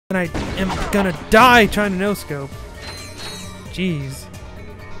And I am gonna die trying to no-scope. Jeez.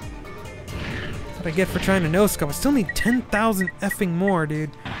 That's what I get for trying to no-scope. I still need 10,000 effing more,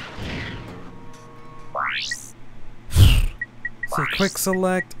 dude. So quick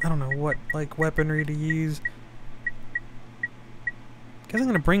select. I don't know what, like, weaponry to use. Guess I'm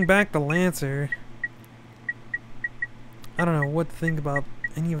gonna bring back the Lancer. I don't know what to think about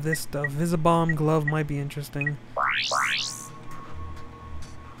any of this stuff. Visibomb glove might be interesting.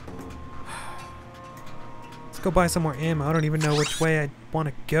 Let's go buy some more ammo. I don't even know which way I want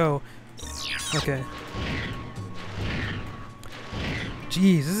to go. Okay.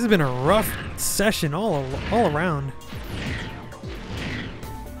 Jeez, this has been a rough session all around.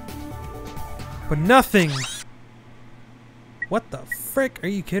 But nothing. What the frick? Are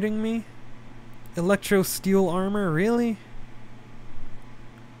you kidding me? Electro steel armor? Really?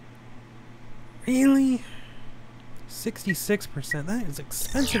 Really? 66%. That is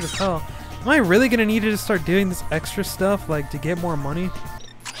expensive as hell. Am I really gonna need to start doing this extra stuff, like, to get more money?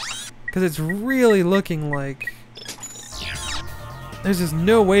 Because it's really looking like there's just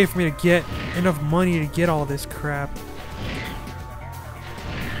no way for me to get enough money to get all this crap.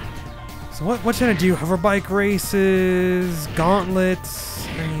 So what should I do? Hoverbike races, gauntlets.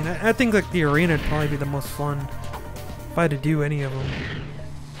 I mean, I think like the arena would probably be the most fun if I had to do any of them.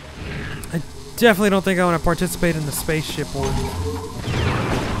 I definitely don't think I want to participate in the spaceship one.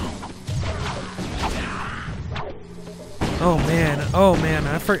 Oh man,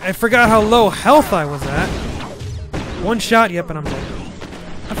 I forgot how low health I was at. One shot, yep, and I'm dead.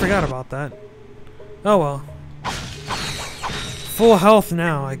 I forgot about that. Oh well. Full health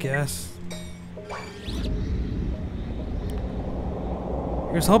now, I guess.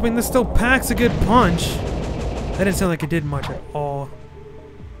 Here's hoping this still packs a good punch. That didn't sound like it did much at all.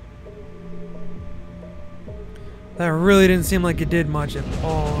 That really didn't seem like it did much at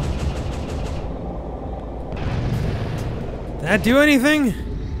all. Did that do anything?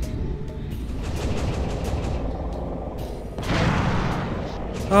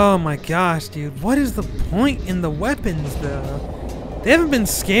 Oh my gosh, dude. What is the point in the weapons, though? They haven't been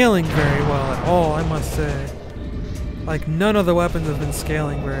scaling very well at all, I must say. Like, none of the weapons have been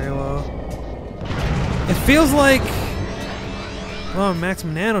scaling very well. It feels like... well,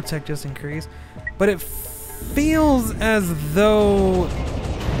 maximum nanotech just increased. But it feels as though...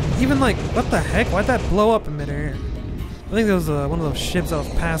 even like, what the heck? Why'd that blow up in midair? I think that was one of those ships I was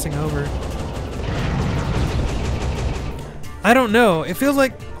passing over. I don't know. It feels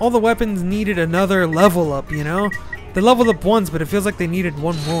like all the weapons needed another level up, you know? They leveled up once, but it feels like they needed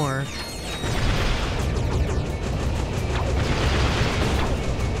one more.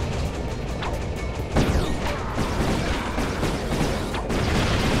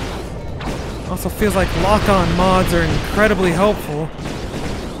 Also feels like lock-on mods are incredibly helpful.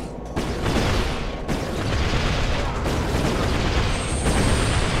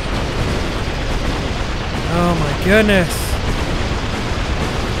 Oh my goodness.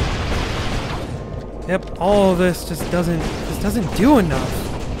 Yep, all of this just doesn't do enough.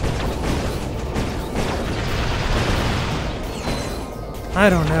 I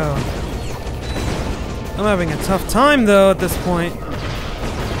don't know. I'm having a tough time though at this point.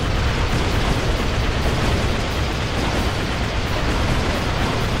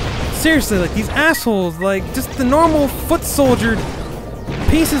 Seriously, like these assholes, like just the normal foot soldier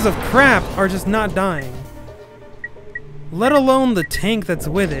pieces of crap are just not dying. Let alone the tank that's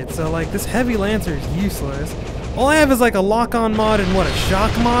with it, so like this heavy lancer is useless. All I have is like a lock-on mod and what, a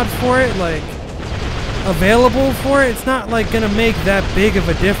shock mod for it, like available for it. It's not like gonna make that big of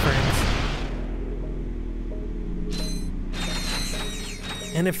a difference.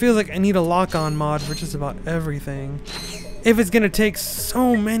 And it feels like I need a lock-on mod for just about everything. If it's gonna take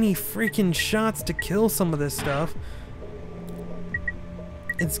so many freaking shots to kill some of this stuff,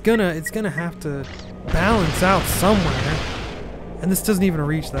 it's gonna have to balance out somewhere. And this doesn't even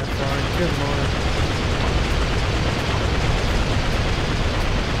reach that far. Good lord.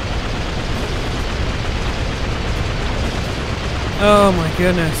 Oh my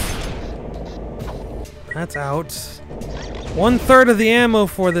goodness. That's out. 1/3 of the ammo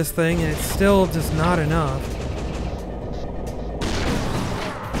for this thing, and it's still just not enough.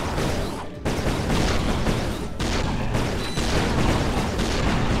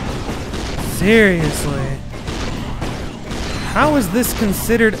 Seriously. How is this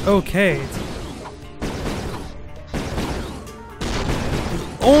considered okay?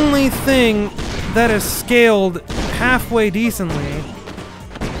 The only thing that has scaled halfway decently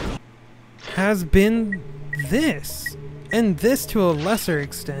has been this. And this to a lesser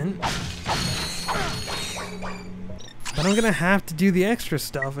extent. But I'm gonna have to do the extra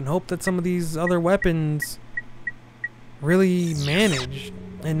stuff and hope that some of these other weapons really manage.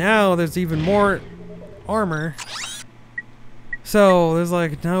 And now there's even more armor. So there's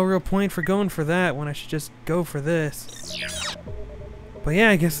like no real point for going for that when I should just go for this. But yeah,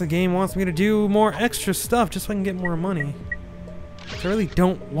 I guess the game wants me to do more extra stuff just so I can get more money. Which I really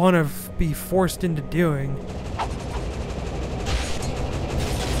don't want to be forced into doing.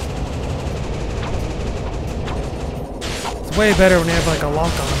 It's way better when you have like a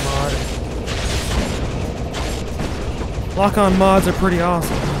lock-on mod. Lock-on mods are pretty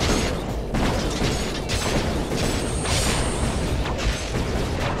awesome.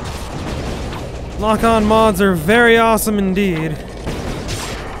 Lock-on mods are very awesome indeed.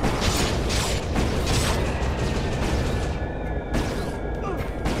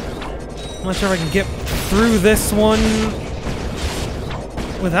 I'm not sure if I can get through this one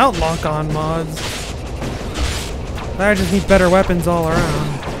without lock-on mods. I just need better weapons all around.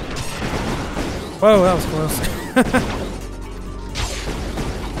 Whoa, that was close.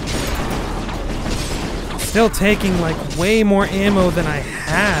 Still taking like way more ammo than I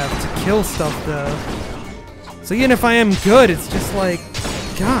have to kill stuff though. So even if I am good, it's just like,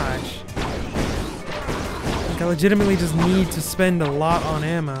 gosh. Like I legitimately just need to spend a lot on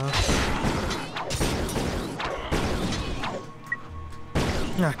ammo.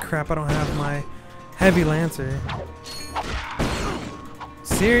 Ah, crap, I don't have my heavy lancer.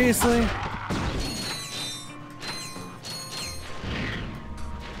 Seriously?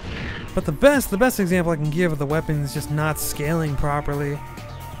 But the best example I can give of the weapons just not scaling properly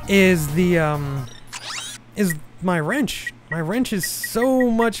is is my wrench. My wrench is so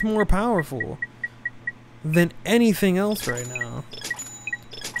much more powerful than anything else right now.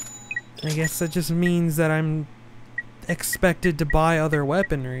 I guess that just means that I'm expected to buy other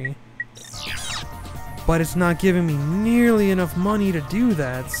weaponry, but it's not giving me nearly enough money to do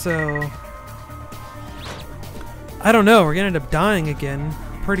that, so I don't know, we're gonna end up dying again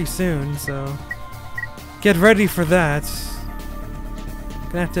pretty soon, so get ready for that.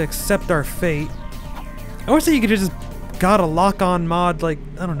 Gonna have to accept our fate. I wish that you could just got a lock-on mod, like,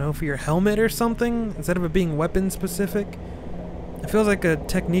 I don't know, for your helmet or something, instead of it being weapon specific. It feels like a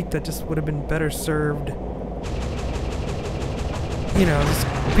technique that just would have been better served, you know, just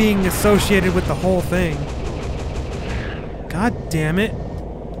being associated with the whole thing. God damn it.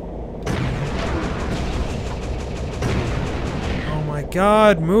 Oh my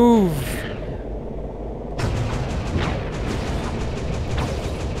god, move.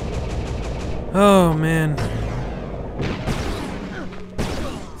 Oh man.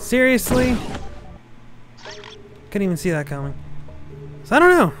 Seriously? Couldn't even see that coming. So I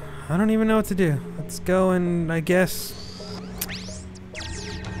don't know. I don't even know what to do. Let's go and, I guess,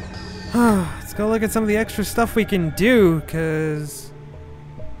 let's go look at some of the extra stuff we can do, because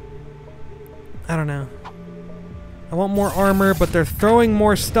I don't know. I want more armor, but they're throwing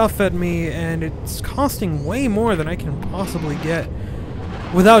more stuff at me, and it's costing way more than I can possibly get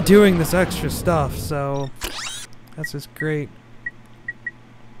without doing this extra stuff, so that's just great.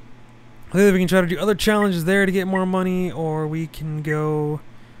 Either we can try to do other challenges there to get more money, or we can go...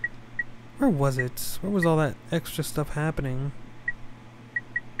 Where was it? Where was all that extra stuff happening?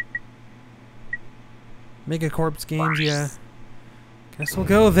 Mega Corpse games, yeah. Guess we'll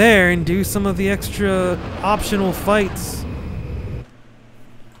go there and do some of the extra optional fights.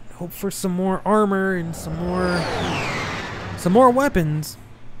 Hope for some more armor and some more weapons.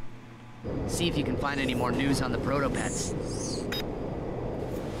 See if you can find any more news on the proto-pets.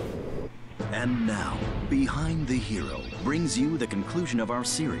 And now, Behind the Hero brings you the conclusion of our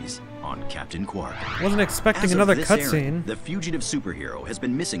series on Captain Quark. Wasn't expecting another cutscene. The fugitive superhero has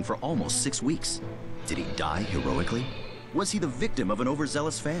been missing for almost 6 weeks. Did he die heroically? Was he the victim of an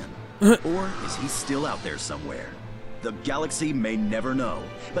overzealous fan? Or is he still out there somewhere? The galaxy may never know,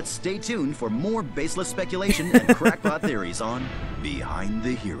 but stay tuned for more baseless speculation and crackpot theories on Behind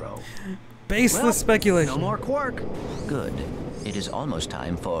the Hero. Baseless speculation. No more Quark. Good. It is almost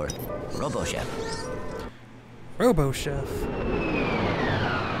time for RoboChef. RoboChef.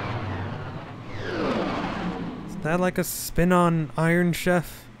 Is that like a spin on Iron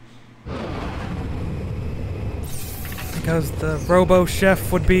Chef? Because the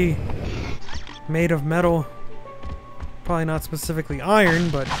RoboChef would be made of metal. Probably not specifically iron,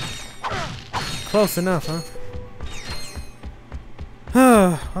 but close enough, huh?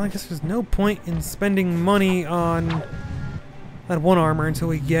 Well, I guess there's no point in spending money on that one armor until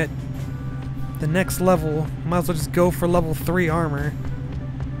we get the next level. Might as well just go for level 3 armor.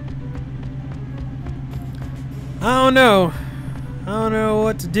 I don't know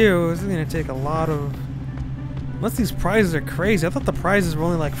what to do. This is gonna take a lot of Unless these prizes are crazy. I thought the prizes were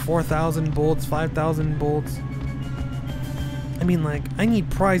only like 4,000 bolts, 5,000 bolts. I mean, like, I need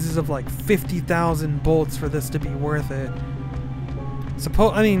prizes of like 50,000 bolts for this to be worth it.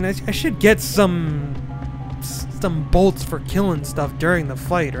 I mean, I should get some bolts for killing stuff during the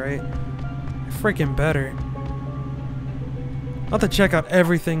fight, right? Freaking better. I'll have to check out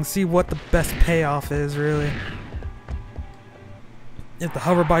everything, see what the best payoff is, really. If the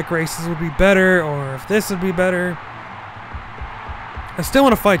hover bike races would be better, or if this would be better. I still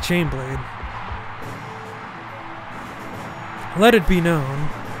want to fight Chainblade. Let it be known.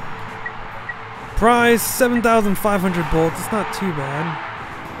 Prize 7,500 bolts. It's not too bad.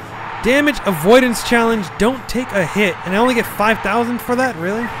 Damage avoidance challenge. Don't take a hit. And I only get 5,000 for that?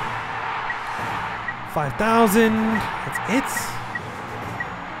 Really? 5,000. That's it?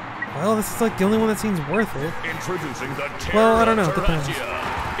 Well, this is like the only one that seems worth it. Introducing the well, I don't know. It depends. It's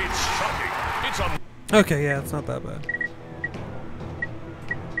shocking. It's okay, yeah, it's not that bad.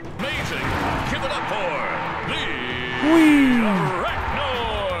 amazing. Give it up for the Whee!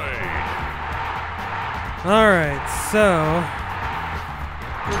 Arachnoid. Alright, so...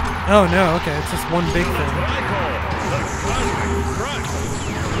 Oh no, okay, it's just one big thing.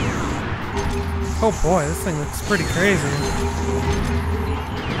 Oh boy, this thing looks pretty crazy.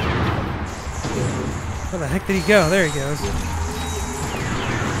 Where the heck did he go? There he goes.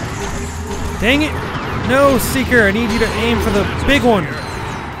 Dang it! No, Seeker, I need you to aim for the big one.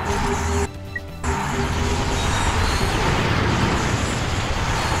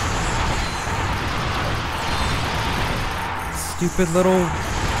 Stupid little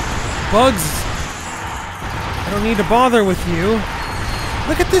bugs. I don't need to bother with you.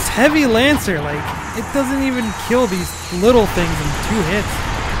 Look at this heavy Lancer, like, it doesn't even kill these little things in 2 hits.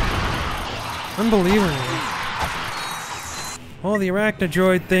 Unbelievable. Oh, the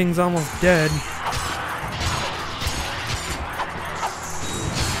Arachnodroid thing's almost dead.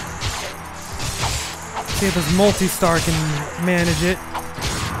 See if this multi-star can manage it.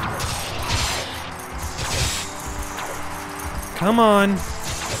 Come on.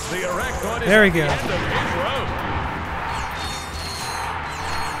 There we go.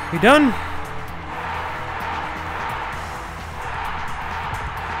 We done?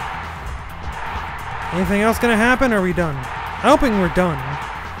 Anything else gonna happen, or are we done? I'm hoping we're done.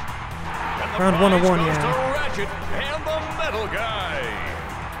 Round 101, yeah. Ratchet and the metal guy.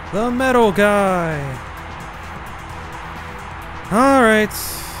 The metal guy. Alright.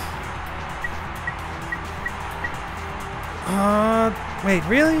 Wait,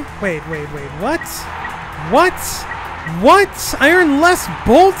 really? Wait, what? What? What? I earn less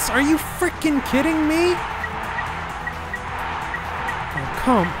bolts? Are you freaking kidding me? Oh,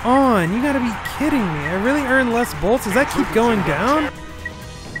 come on, you gotta be kidding me. I really earn less bolts? Does that keep going down?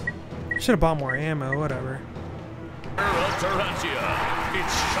 Should've bought more ammo, whatever. It's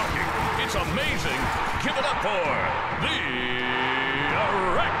shocking. It's amazing. Give it up for the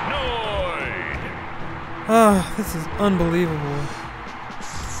Arachnoid. Oh, this is unbelievable.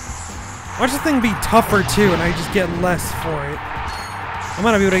 Watch the thing be tougher too, and I just get less for it. I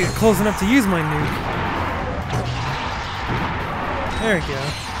might not be able to get close enough to use my nuke. There we go.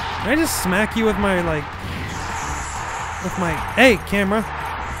 Can I just smack you with my, like... With my... Hey, camera!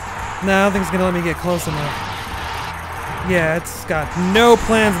 No, I don't think it's gonna let me get close enough. Yeah, it's got no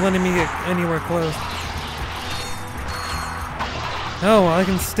plans of letting me get anywhere close. Oh, well, I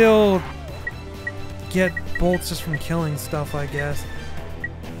can still get bolts just from killing stuff, I guess.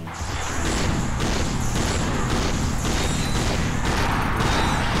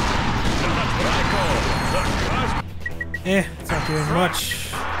 It's not doing much.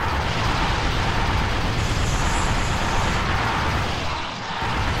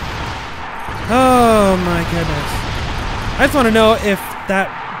 Oh my goodness. I just want to know if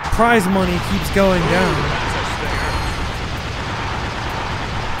that prize money keeps going down.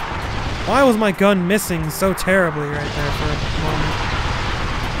 Why was my gun missing so terribly right there for a moment?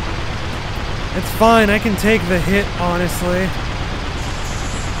 It's fine, I can take the hit, honestly.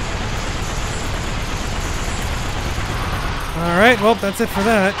 Alright, well, that's it for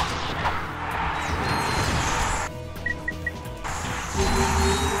that.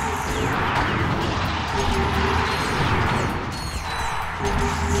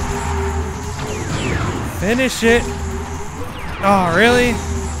 Finish it! Oh, really?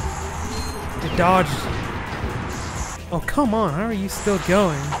 It dodged. Oh, come on, how are you still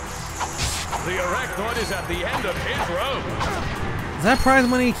going? The Arachnoid is at the end of his road. Does that prize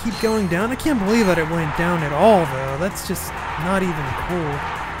money keep going down? I can't believe that it went down at all, though. That's just not even cool.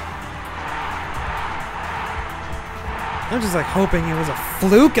 I'm just like hoping it was a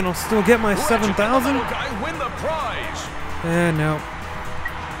fluke and I'll still get my 7,000. Guy win the prize. No.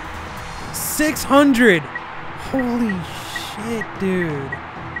 600! Holy shit, dude.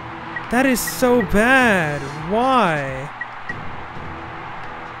 That is so bad. Why?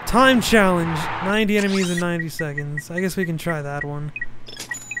 Time challenge. 90 enemies in 90 seconds. I guess we can try that one.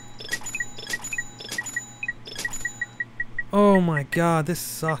 Oh my god, this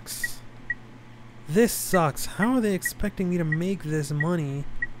sucks. This sucks. How are they expecting me to make this money?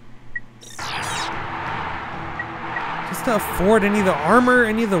 Just to afford any of the armor,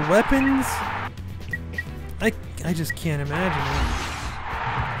 any of the weapons? I just can't imagine it.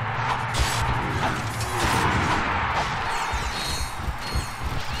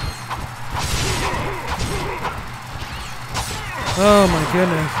 Oh my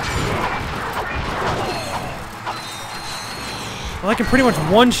goodness. Well, I can pretty much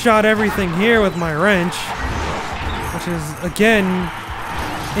one-shot everything here with my wrench, which is, again,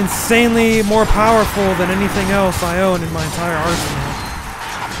 insanely more powerful than anything else I own in my entire arsenal.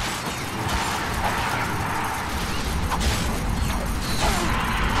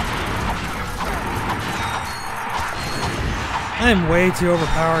 I am way too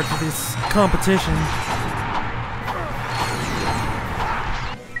overpowered for this competition.